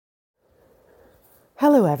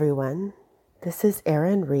Hello, everyone. This is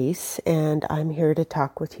Erin Reese, and I'm here to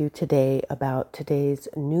talk with you today about today's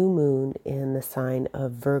new moon in the sign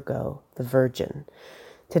of Virgo, the Virgin.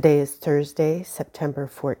 Today is Thursday, September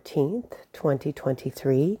 14th,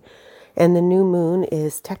 2023, and the new moon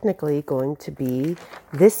is technically going to be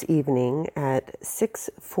this evening at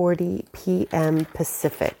 6:40 p.m.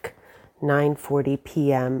 Pacific, 9:40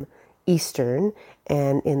 p.m. Eastern,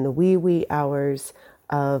 and in the wee hours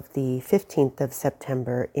of the 15th of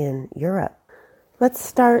September in Europe. Let's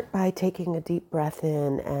start by taking a deep breath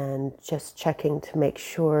in and just checking to make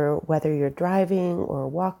sure whether you're driving or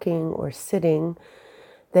walking or sitting,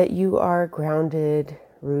 that you are grounded,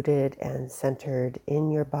 rooted, and centered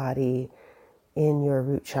in your body, in your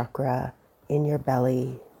root chakra, in your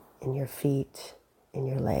belly, in your feet, in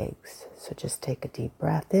your legs. So just take a deep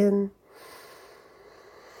breath in.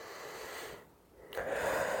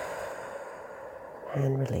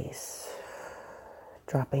 And release,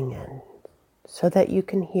 dropping in, so that you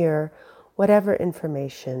can hear whatever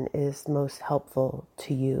information is most helpful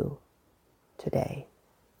to you today.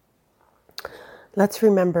 Let's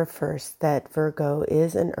remember first that Virgo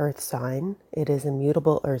is an earth sign. It is a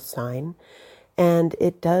mutable earth sign, and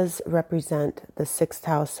it does represent the sixth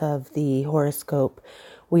house of the horoscope.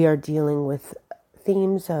 We are dealing with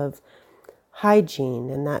themes of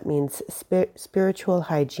hygiene, and that means spiritual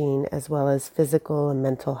hygiene as well as physical and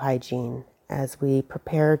mental hygiene as we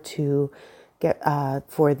prepare to get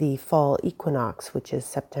for the fall equinox, which is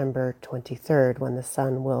September 23rd, when the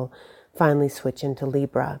sun will finally switch into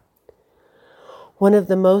Libra. One of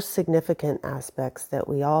the most significant aspects that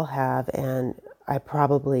we all have, and I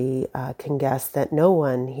probably can guess that no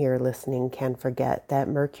one here listening can forget, that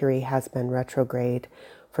Mercury has been retrograde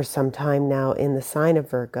for some time now in the sign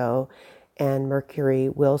of Virgo, and Mercury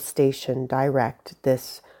will station direct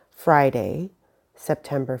this Friday,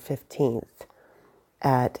 September 15th,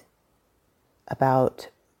 at about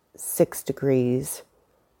 6 degrees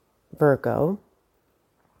Virgo.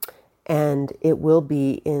 And it will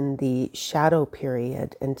be in the shadow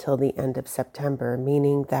period until the end of September,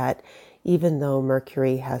 meaning that even though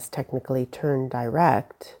Mercury has technically turned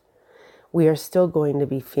direct, we are still going to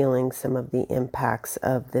be feeling some of the impacts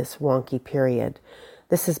of this wonky period.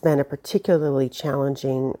 This has been a particularly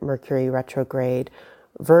challenging Mercury retrograde.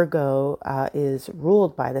 Virgo is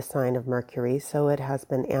ruled by the sign of Mercury, so it has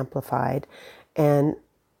been amplified, and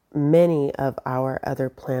many of our other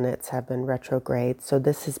planets have been retrograde. So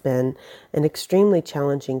this has been an extremely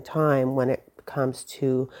challenging time when it comes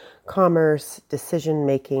to commerce,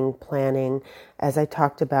 decision-making, planning. As I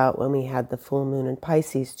talked about when we had the full moon in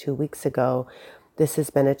Pisces 2 weeks ago, this has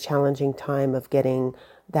been a challenging time of getting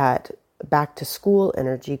that back to school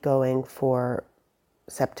energy going for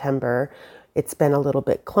September. It's been a little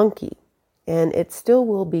bit clunky, and it still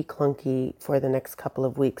will be clunky for the next couple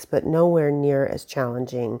of weeks, but nowhere near as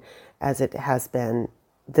challenging as it has been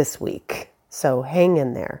this week. So hang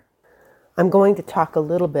in there. I'm going to talk a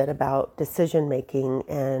little bit about decision making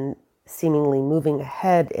and seemingly moving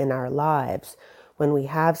ahead in our lives when we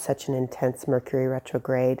have such an intense Mercury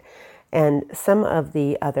retrograde. And some of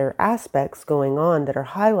the other aspects going on that are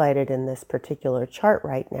highlighted in this particular chart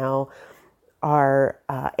right now are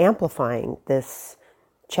amplifying this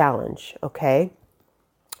challenge, okay?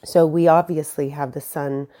 So we obviously have the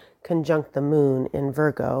sun conjunct the moon in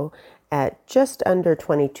Virgo at just under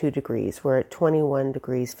 22 degrees. We're at 21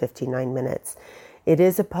 degrees, 59 minutes. It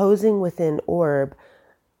is opposing within orb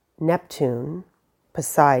Neptune,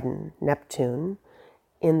 Poseidon, Neptune,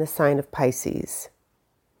 in the sign of Pisces.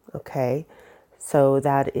 Okay, so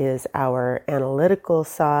that is our analytical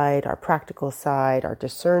side, our practical side, our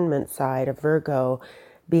discernment side of Virgo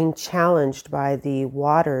being challenged by the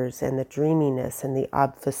waters and the dreaminess and the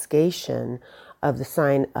obfuscation of the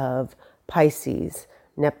sign of Pisces.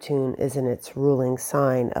 Neptune is in its ruling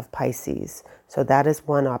sign of Pisces. So that is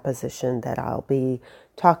one opposition that I'll be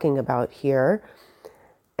talking about here.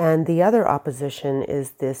 And the other opposition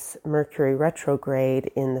is this Mercury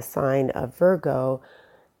retrograde in the sign of Virgo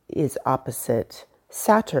is opposite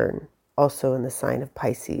Saturn, also in the sign of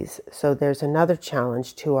Pisces. So there's another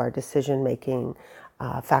challenge to our decision-making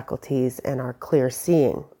faculties and our clear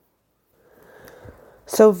seeing.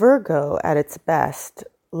 So Virgo, at its best,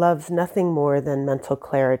 loves nothing more than mental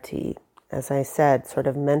clarity. As I said, sort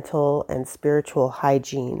of mental and spiritual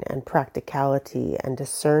hygiene and practicality and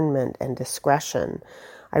discernment and discretion.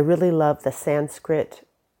 I really love the Sanskrit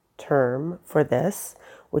term for this,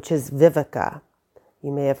 which is viveka.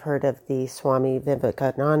 You may have heard of the Swami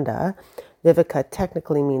Vivekananda. Viveka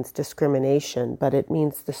technically means discrimination, but it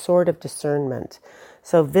means the sword of discernment.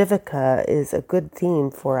 So Viveka is a good theme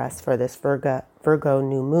for us for this Virgo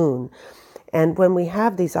new moon. And when we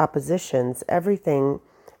have these oppositions, everything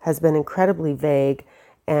has been incredibly vague,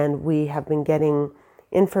 and we have been getting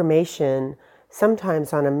information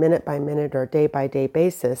sometimes on a minute by minute or day by day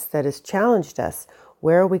basis that has challenged us.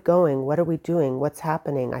 Where are we going? What are we doing? What's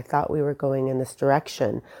happening? I thought we were going in this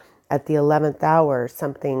direction. At the 11th hour,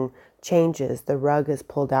 something changes. The rug is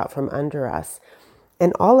pulled out from under us.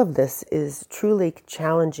 And all of this is truly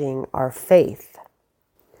challenging our faith.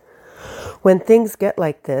 When things get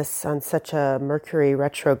like this on such a Mercury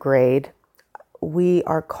retrograde, we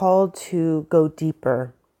are called to go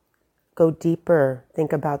deeper. Go deeper.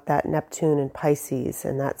 Think about that Neptune in Pisces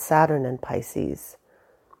and that Saturn in Pisces.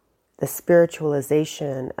 The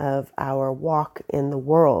spiritualization of our walk in the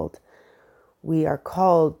world. We are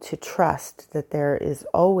called to trust that there is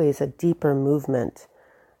always a deeper movement,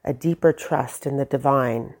 a deeper trust in the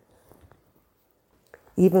divine.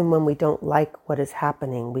 Even when we don't like what is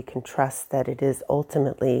happening, we can trust that it is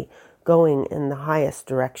ultimately going in the highest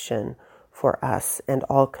direction for us and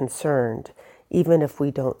all concerned, even if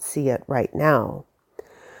we don't see it right now.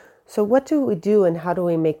 So what do we do, and how do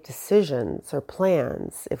we make decisions or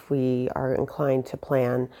plans if we are inclined to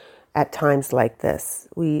plan at times like this?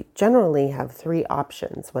 We generally have three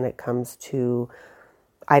options when it comes to,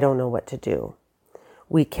 I don't know what to do.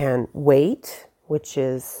 We can wait, which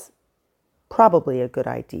is probably a good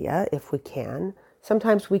idea if we can.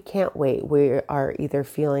 Sometimes we can't wait. We are either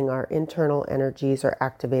feeling our internal energies are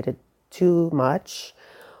activated too much,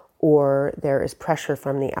 or there is pressure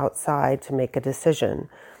from the outside to make a decision.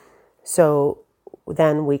 So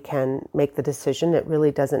then we can make the decision. It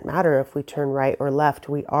really doesn't matter if we turn right or left.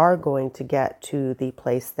 We are going to get to the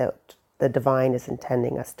place that the divine is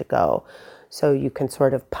intending us to go. So you can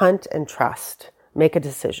sort of punt and trust. Make a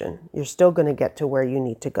decision. You're still going to get to where you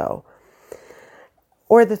need to go.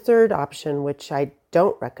 Or the third option, which I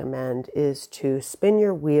don't recommend, is to spin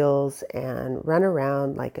your wheels and run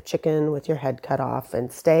around like a chicken with your head cut off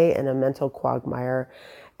and stay in a mental quagmire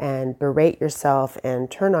and berate yourself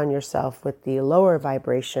and turn on yourself with the lower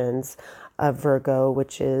vibrations of Virgo,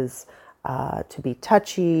 which is to be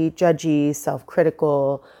touchy, judgy,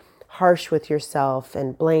 self-critical, harsh with yourself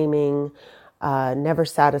and blaming, never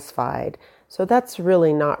satisfied. So that's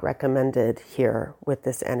really not recommended here with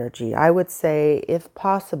this energy. I would say, if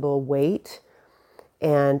possible, wait.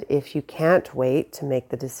 And if you can't wait to make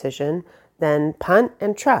the decision, then punt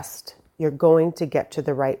and trust. You're going to get to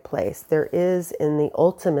the right place. There is, in the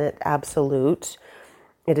ultimate absolute,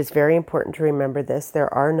 it is very important to remember this,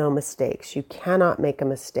 there are no mistakes. You cannot make a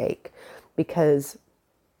mistake, because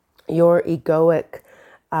your egoic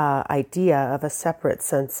idea of a separate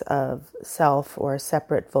sense of self or a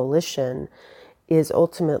separate volition is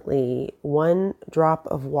ultimately one drop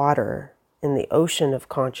of water in the ocean of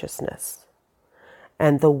consciousness.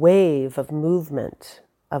 And the wave of movement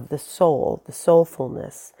of the soul, the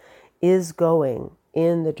soulfulness, is going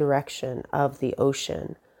in the direction of the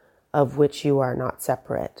ocean of which you are not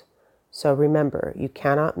separate. So remember, you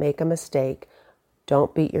cannot make a mistake.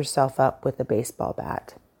 Don't beat yourself up with a baseball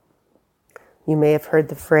bat. You may have heard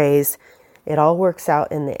the phrase, it all works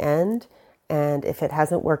out in the end, and if it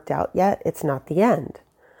hasn't worked out yet, it's not the end.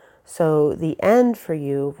 So the end for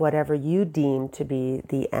you, whatever you deem to be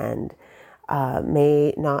the end,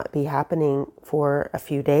 may not be happening for a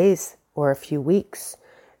few days or a few weeks.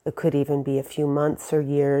 It could even be a few months or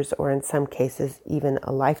years, or in some cases, even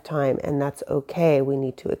a lifetime, and that's okay. We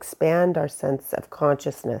need to expand our sense of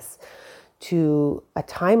consciousness to a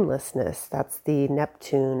timelessness. That's the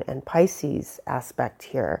Neptune and Pisces aspect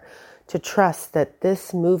here. To trust that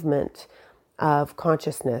this movement of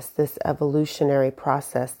consciousness, this evolutionary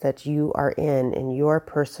process that you are in your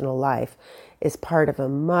personal life, is part of a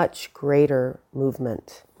much greater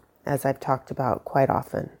movement, as I've talked about quite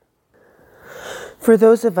often. For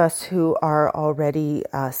those of us who are already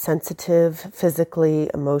sensitive physically,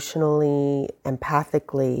 emotionally,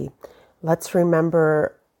 empathically, let's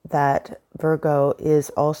remember that Virgo is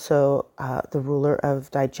also the ruler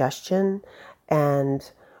of digestion,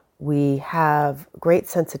 and we have great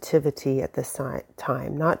sensitivity at this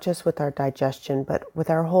time, not just with our digestion, but with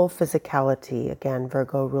our whole physicality. Again,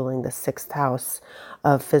 Virgo ruling the 6th house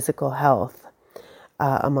of physical health,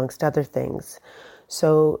 amongst other things.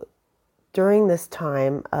 So during this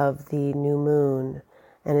time of the new moon,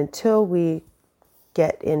 and until we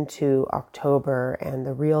get into October and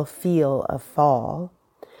the real feel of fall,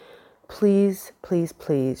 please, please,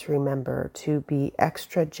 please remember to be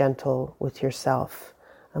extra gentle with yourself,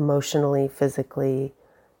 emotionally, physically,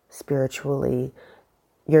 spiritually,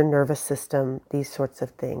 your nervous system, these sorts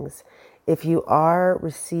of things. If you are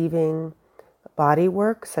receiving body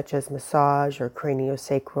work such as massage or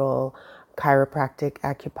craniosacral, chiropractic,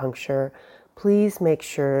 acupuncture, please make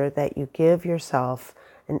sure that you give yourself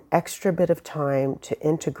an extra bit of time to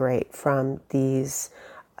integrate from these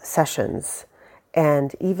sessions,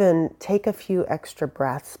 and even take a few extra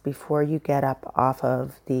breaths before you get up off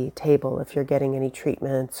of the table. If you're getting any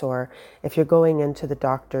treatments or if you're going into the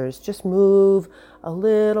doctor's, just move a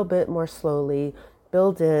little bit more slowly.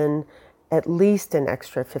 Build in at least an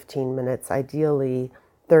extra 15 minutes, ideally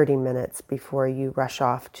 30 minutes before you rush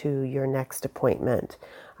off to your next appointment.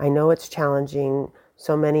 I know it's challenging.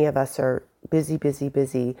 So many of us are busy,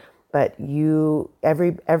 but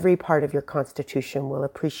every part of your constitution will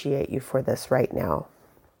appreciate you for this right now.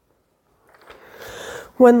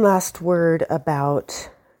 One last word about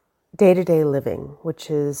day-to-day living, which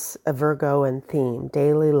is a Virgoan theme,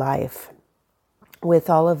 daily life. With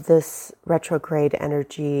all of this retrograde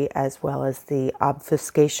energy as well as the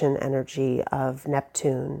obfuscation energy of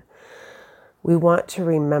Neptune, we want to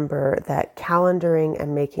remember that calendaring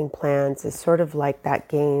and making plans is sort of like that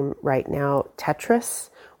game right now,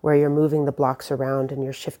 Tetris, where you're moving the blocks around and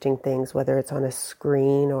you're shifting things, whether it's on a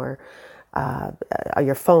screen or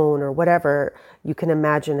your phone or whatever. You can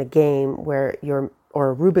imagine a game or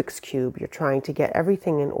a Rubik's Cube, you're trying to get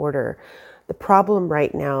everything in order. The problem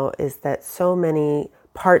right now is that so many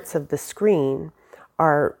parts of the screen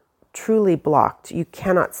are truly blocked. You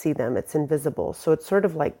cannot see them. It's invisible. So it's sort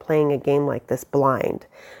of like playing a game like this blind.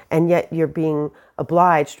 And yet you're being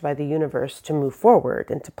obliged by the universe to move forward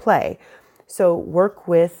and to play. So work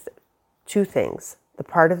with two things: the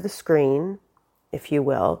part of the screen, if you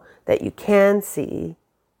will, that you can see,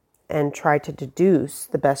 and try to deduce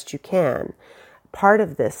the best you can. Part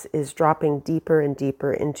of this is dropping deeper and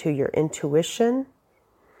deeper into your intuition.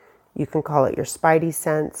 You can call it your spidey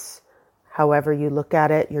sense, however you look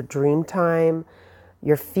at it, your dream time,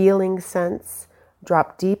 your feeling sense.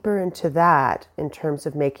 Drop deeper into that in terms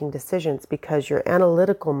of making decisions, because your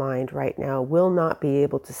analytical mind right now will not be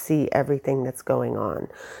able to see everything that's going on.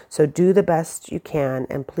 So do the best you can,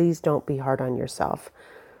 and please don't be hard on yourself.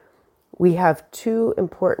 We have two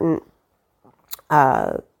important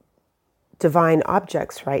divine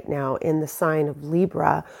objects right now in the sign of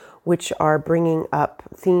Libra, which are bringing up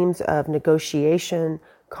themes of negotiation,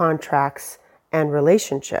 contracts, and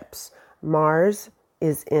relationships. Mars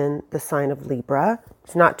is in the sign of Libra.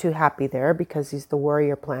 He's not too happy there because he's the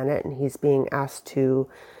warrior planet and he's being asked to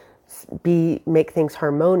make things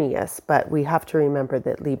harmonious. But we have to remember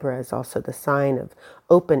that Libra is also the sign of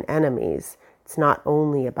open enemies. It's not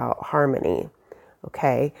only about harmony.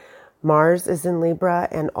 Okay. Mars is in Libra,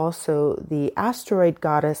 and also the asteroid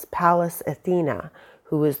goddess Pallas Athena,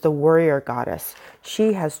 who is the warrior goddess.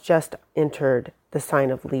 She has just entered the sign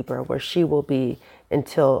of Libra, where she will be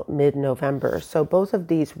until mid-November. So both of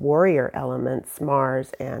these warrior elements,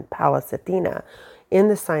 Mars and Pallas Athena, in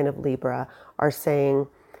the sign of Libra are saying,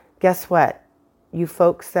 guess what? You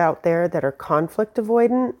folks out there that are conflict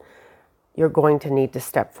avoidant, you're going to need to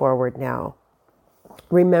step forward now.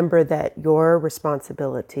 Remember that your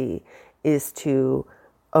responsibility is to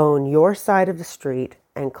own your side of the street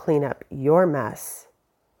and clean up your mess,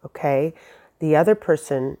 okay? The other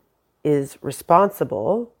person is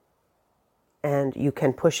responsible, and you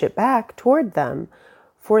can push it back toward them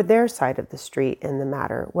for their side of the street in the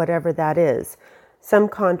matter, whatever that is. Some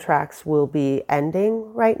contracts will be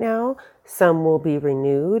ending right now, some will be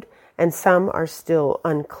renewed, and some are still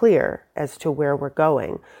unclear as to where we're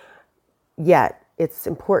going. Yet, it's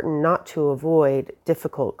important not to avoid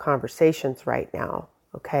difficult conversations right now,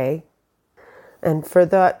 okay? And for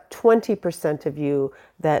the 20% of you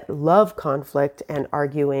that love conflict and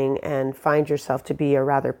arguing and find yourself to be a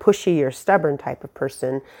rather pushy or stubborn type of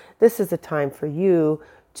person, this is a time for you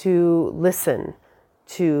to listen,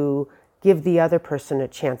 to give the other person a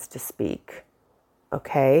chance to speak,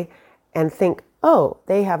 okay? And think, oh,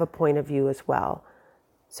 they have a point of view as well.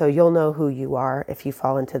 So you'll know who you are if you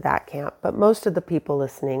fall into that camp. But most of the people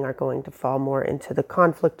listening are going to fall more into the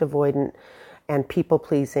conflict avoidant and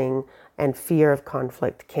people-pleasing and fear of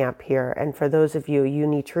conflict camp here. And for those of you, you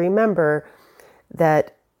need to remember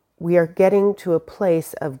that we are getting to a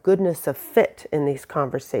place of goodness of fit in these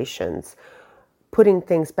conversations, putting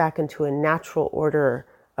things back into a natural order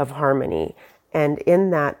of harmony. And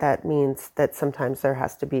in that, that means that sometimes there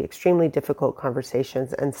has to be extremely difficult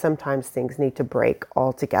conversations, and sometimes things need to break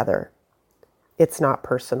altogether. It's not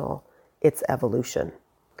personal, it's evolution.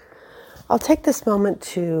 I'll take this moment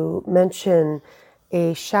to mention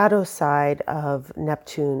a shadow side of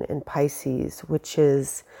Neptune in Pisces, which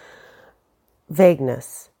is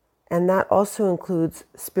vagueness. And that also includes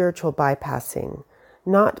spiritual bypassing,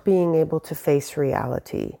 not being able to face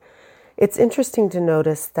reality. It's interesting to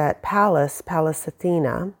notice that Pallas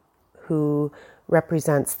Athena, who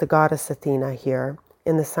represents the goddess Athena here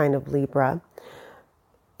in the sign of Libra.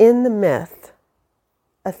 In the myth,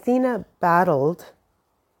 Athena battled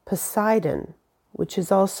Poseidon, which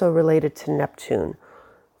is also related to Neptune,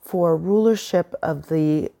 for rulership of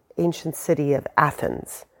the ancient city of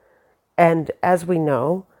Athens. And as we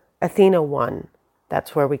know, Athena won.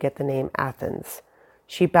 That's where we get the name Athens.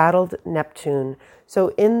 She battled Neptune. So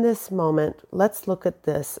in this moment, let's look at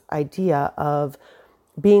this idea of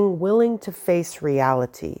being willing to face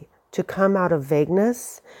reality, to come out of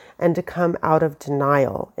vagueness and to come out of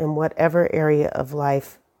denial in whatever area of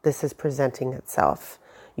life this is presenting itself.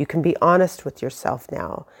 You can be honest with yourself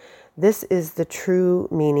now. This is the true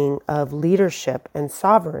meaning of leadership and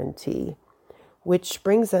sovereignty, which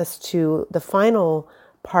brings us to the final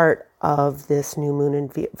part of this new moon in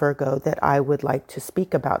Virgo that I would like to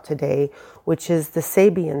speak about today, which is the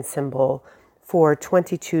Sabian symbol for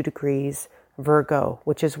 22 degrees Virgo,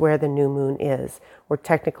 which is where the new moon is. We're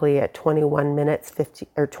technically at 21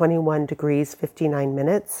 degrees 59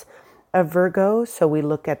 minutes of Virgo, so we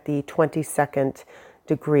look at the 22nd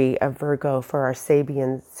degree of Virgo for our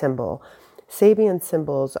Sabian symbol. Sabian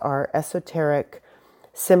symbols are esoteric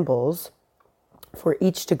symbols for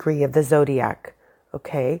each degree of the zodiac.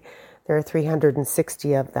 Okay, there are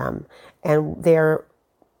 360 of them, and they're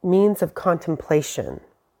means of contemplation.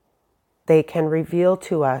 They can reveal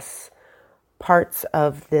to us parts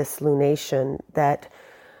of this lunation that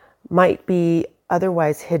might be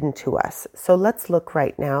otherwise hidden to us. So let's look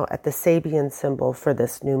right now at the Sabian symbol for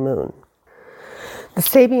this new moon. The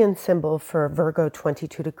Sabian symbol for Virgo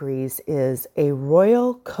 22 degrees is a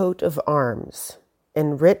royal coat of arms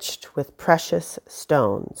enriched with precious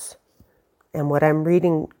stones. And what I'm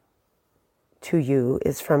reading to you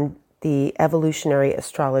is from the evolutionary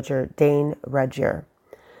astrologer Dane Rudger.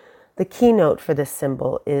 The keynote for this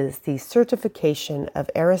symbol is the certification of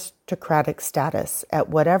aristocratic status at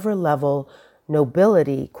whatever level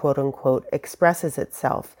nobility, quote unquote, expresses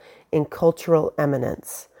itself in cultural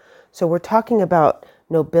eminence. So we're talking about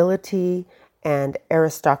nobility and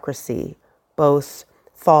aristocracy, both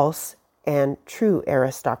false and true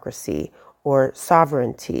aristocracy or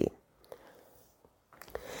sovereignty.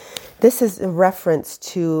 This is a reference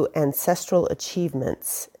to ancestral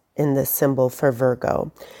achievements in this symbol for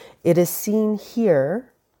Virgo. It is seen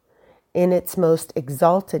here in its most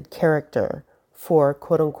exalted character, for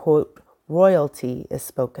quote-unquote royalty is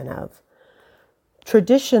spoken of.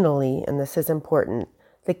 Traditionally, and this is important,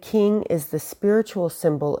 the king is the spiritual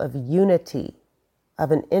symbol of unity,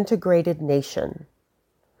 of an integrated nation.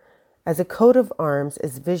 As a coat of arms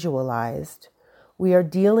is visualized, we are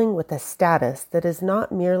dealing with a status that is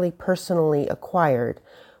not merely personally acquired,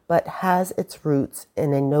 but has its roots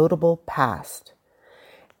in a notable past.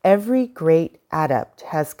 Every great adept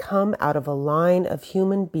has come out of a line of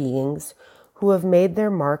human beings who have made their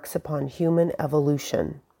marks upon human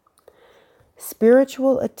evolution.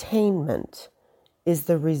 Spiritual attainment is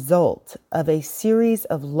the result of a series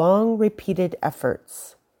of long repeated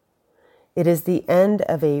efforts. It is the end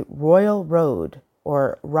of a royal road,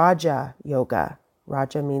 or Raja Yoga.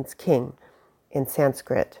 Raja means king in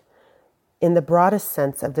Sanskrit, in the broadest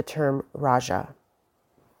sense of the term Raja.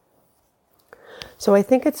 So I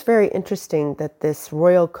think it's very interesting that this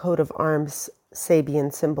royal coat of arms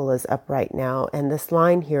Sabian symbol is up right now, and this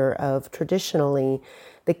line here of traditionally,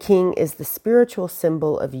 the king is the spiritual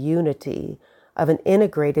symbol of unity, of an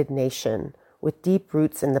integrated nation with deep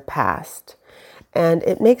roots in the past. And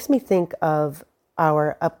it makes me think of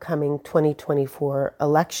our upcoming 2024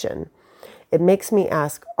 election. It makes me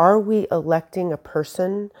ask, are we electing a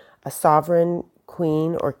person, a sovereign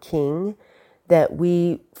queen or king, that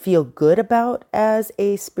we feel good about as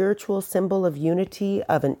a spiritual symbol of unity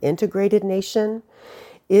of an integrated nation?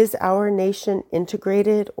 Is our nation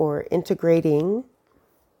integrated or integrating?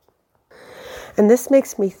 And this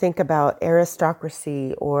makes me think about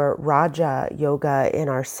aristocracy or Raja Yoga in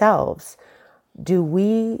ourselves. Do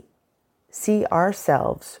we see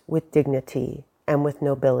ourselves with dignity and with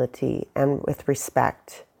nobility and with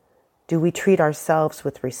respect? Do we treat ourselves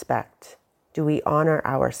with respect? Do we honor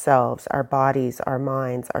ourselves, our bodies, our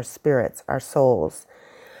minds, our spirits, our souls?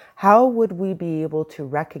 How would we be able to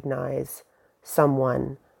recognize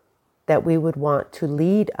someone that we would want to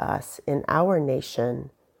lead us in our nation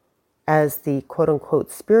as the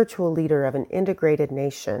quote-unquote spiritual leader of an integrated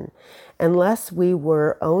nation unless we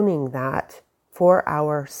were owning that for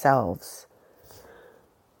ourselves?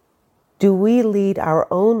 Do we lead our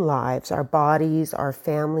own lives, our bodies, our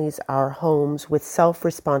families, our homes with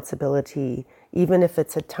self-responsibility, even if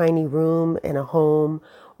it's a tiny room in a home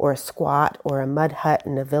or a squat or a mud hut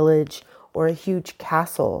in a village or a huge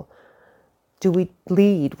castle? Do we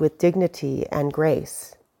lead with dignity and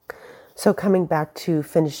grace? So coming back to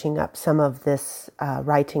finishing up some of this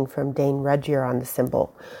writing from Dane Rudgier on the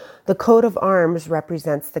symbol, the coat of arms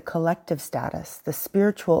represents the collective status, the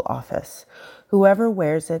spiritual office. Whoever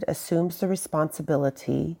wears it assumes the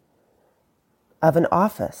responsibility of an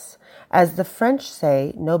office. As the French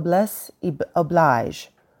say, noblesse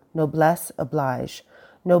oblige, noblesse oblige.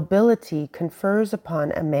 Nobility confers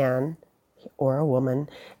upon a man or a woman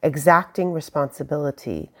exacting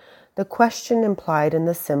responsibility. The question implied in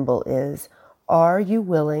the symbol is, are you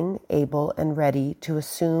willing, able, and ready to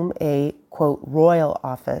assume a, quote, royal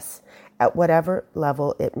office at whatever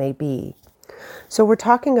level it may be? So we're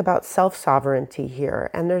talking about self-sovereignty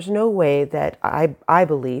here, and there's no way that I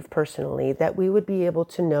believe personally that we would be able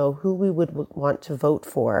to know who we would want to vote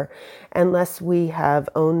for unless we have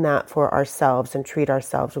owned that for ourselves and treat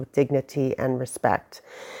ourselves with dignity and respect.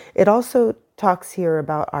 It also talks here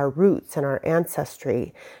about our roots and our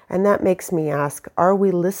ancestry, and that makes me ask, are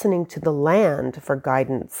we listening to the land for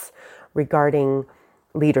guidance regarding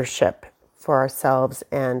leadership for ourselves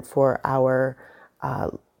and for our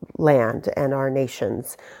land and our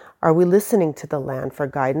nations? Are we listening to the land for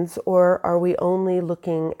guidance, or are we only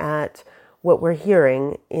looking at what we're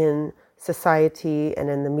hearing in society and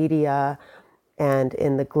in the media and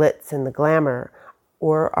in the glitz and the glamour?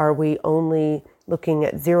 Or are we only looking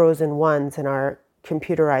at zeros and ones in our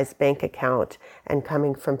computerized bank account and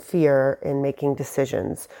coming from fear in making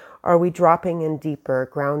decisions? Are we dropping in deeper,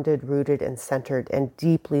 grounded, rooted, and centered, and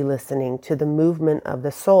deeply listening to the movement of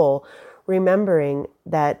the soul, remembering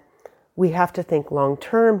that we have to think long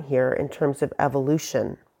term here in terms of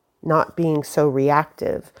evolution, not being so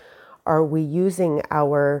reactive? Are we using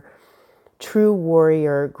our true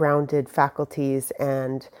warrior grounded faculties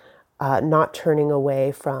and not turning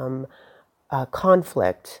away from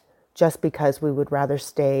conflict just because we would rather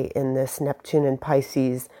stay in this Neptune and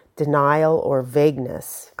Pisces denial or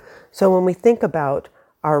vagueness? So when we think about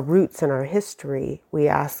our roots and our history, we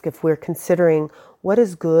ask if we're considering what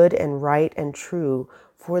is good and right and true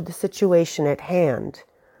for the situation at hand.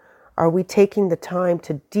 Are we taking the time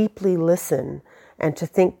to deeply listen and to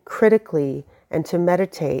think critically and to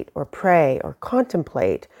meditate or pray or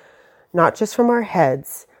contemplate, not just from our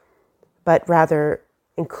heads, but rather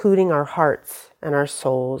including our hearts and our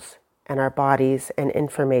souls and our bodies and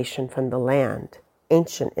information from the land,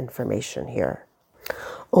 ancient information here?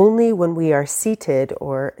 Only when we are seated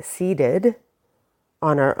or seated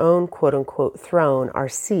on our own quote-unquote throne, our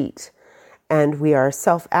seat, and we are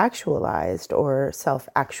self-actualized or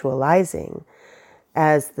self-actualizing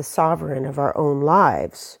as the sovereign of our own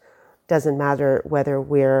lives. Doesn't matter whether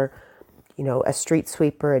we're, a street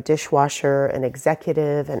sweeper, a dishwasher, an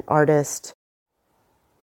executive, an artist,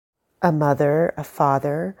 a mother, a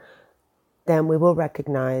father, then we will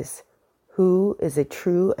recognize who is a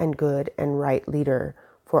true and good and right leader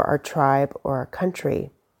for our tribe or our country.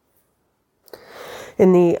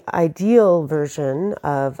 In the ideal version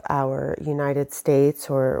of our United States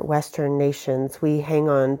or Western nations, we hang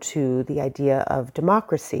on to the idea of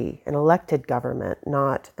democracy, an elected government,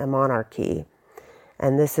 not a monarchy.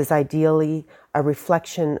 And this is ideally a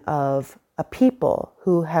reflection of a people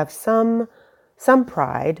who have some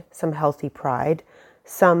pride, some healthy pride,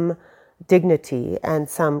 some dignity, and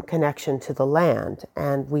some connection to the land.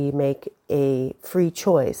 And we make a free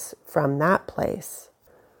choice from that place,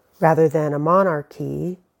 rather than a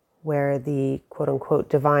monarchy where the quote-unquote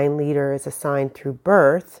divine leader is assigned through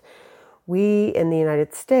birth. We in the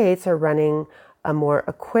United States are running a more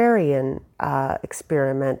Aquarian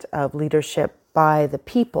experiment of leadership by the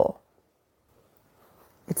people.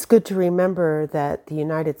 It's good to remember that the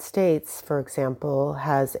United States, for example,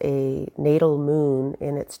 has a natal moon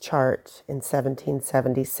in its chart in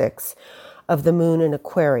 1776 of the moon in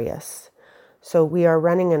Aquarius. So we are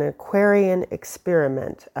running an Aquarian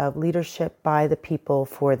experiment of leadership by the people,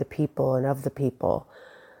 for the people, and of the people.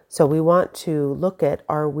 So we want to look at,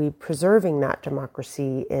 are we preserving that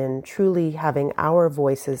democracy in truly having our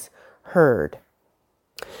voices heard?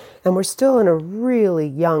 And we're still in a really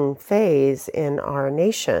young phase in our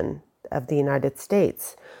nation of the United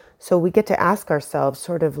States. So we get to ask ourselves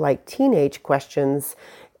sort of like teenage questions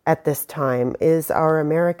at this time. Is our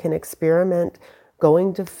American experiment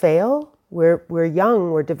going to fail? We're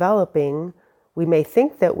young, we're developing. We may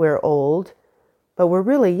think that we're old, but we're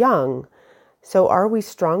really young. So are we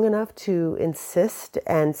strong enough to insist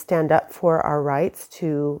and stand up for our rights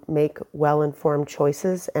to make well-informed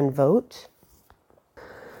choices and vote?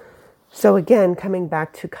 So again, coming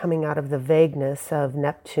out of the vagueness of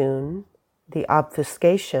Neptune, the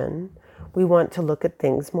obfuscation, we want to look at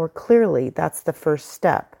things more clearly. That's the first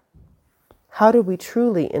step. How do we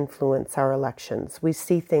truly influence our elections? We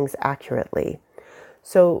see things accurately.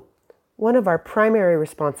 So one of our primary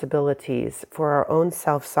responsibilities for our own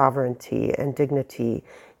self-sovereignty and dignity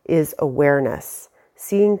is awareness,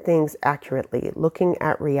 seeing things accurately, looking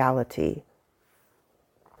at reality.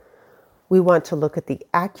 We want to look at the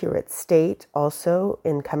accurate state also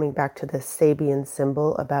in coming back to the Sabian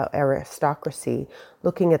symbol about aristocracy,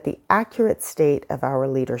 looking at the accurate state of our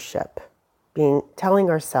leadership, telling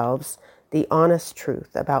ourselves the honest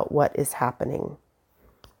truth about what is happening.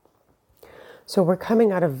 So we're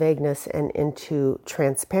coming out of vagueness and into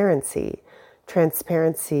transparency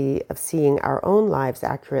of seeing our own lives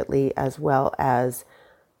accurately, as well as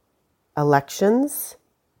elections,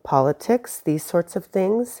 politics, these sorts of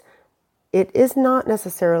things. It is not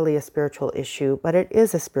necessarily a spiritual issue, but it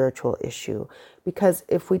is a spiritual issue, because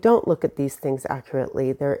if we don't look at these things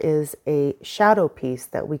accurately, there is a shadow piece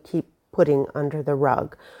that we keep putting under the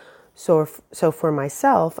rug. So for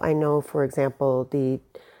myself, I know, for example, the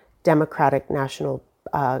Democratic National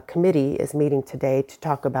Committee is meeting today to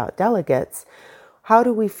talk about delegates. How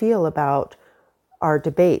do we feel about our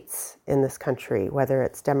debates in this country, whether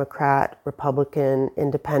it's Democrat, Republican,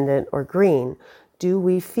 Independent, or Green? Do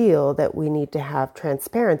we feel that we need to have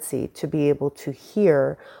transparency to be able to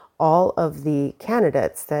hear all of the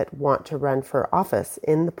candidates that want to run for office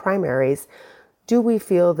in the primaries? Do we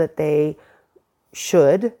feel that they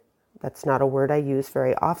should, that's not a word I use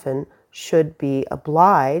very often, should be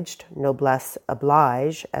obliged, noblesse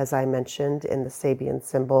oblige, as I mentioned in the Sabian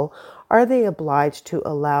symbol? Are they obliged to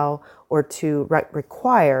allow or to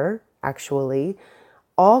require, actually,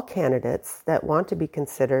 all candidates that want to be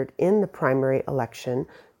considered in the primary election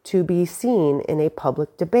to be seen in a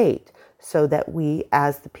public debate so that we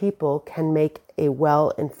as the people can make a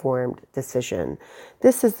well-informed decision?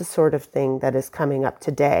 This is the sort of thing that is coming up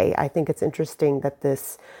today. I think it's interesting that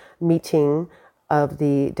this meeting of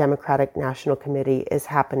the Democratic National Committee is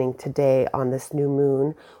happening today on this new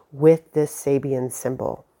moon with this Sabian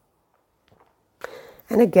symbol.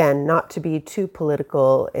 And again, not to be too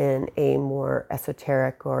political in a more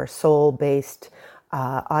esoteric or soul-based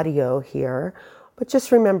audio here, but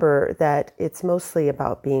just remember that it's mostly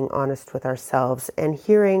about being honest with ourselves and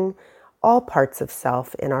hearing all parts of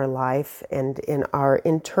self in our life and in our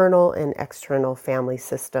internal and external family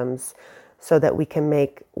systems so that we can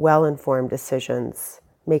make well-informed decisions,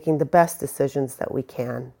 making the best decisions that we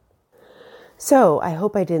can. So I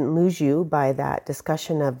hope I didn't lose you by that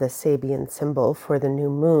discussion of the Sabian symbol for the new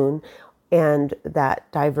moon and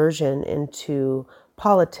that diversion into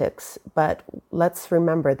politics. But let's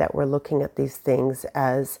remember that we're looking at these things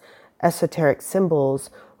as esoteric symbols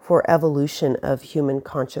for evolution of human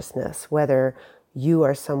consciousness. Whether you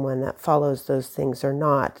are someone that follows those things or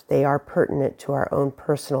not, they are pertinent to our own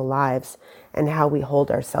personal lives and how we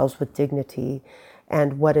hold ourselves with dignity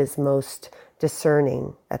and what is most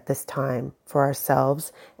discerning at this time for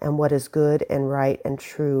ourselves and what is good and right and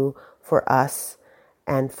true for us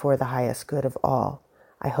and for the highest good of all.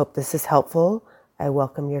 I hope this is helpful. I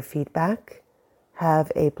welcome your feedback.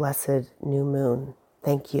 Have a blessed new moon.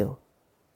 Thank you.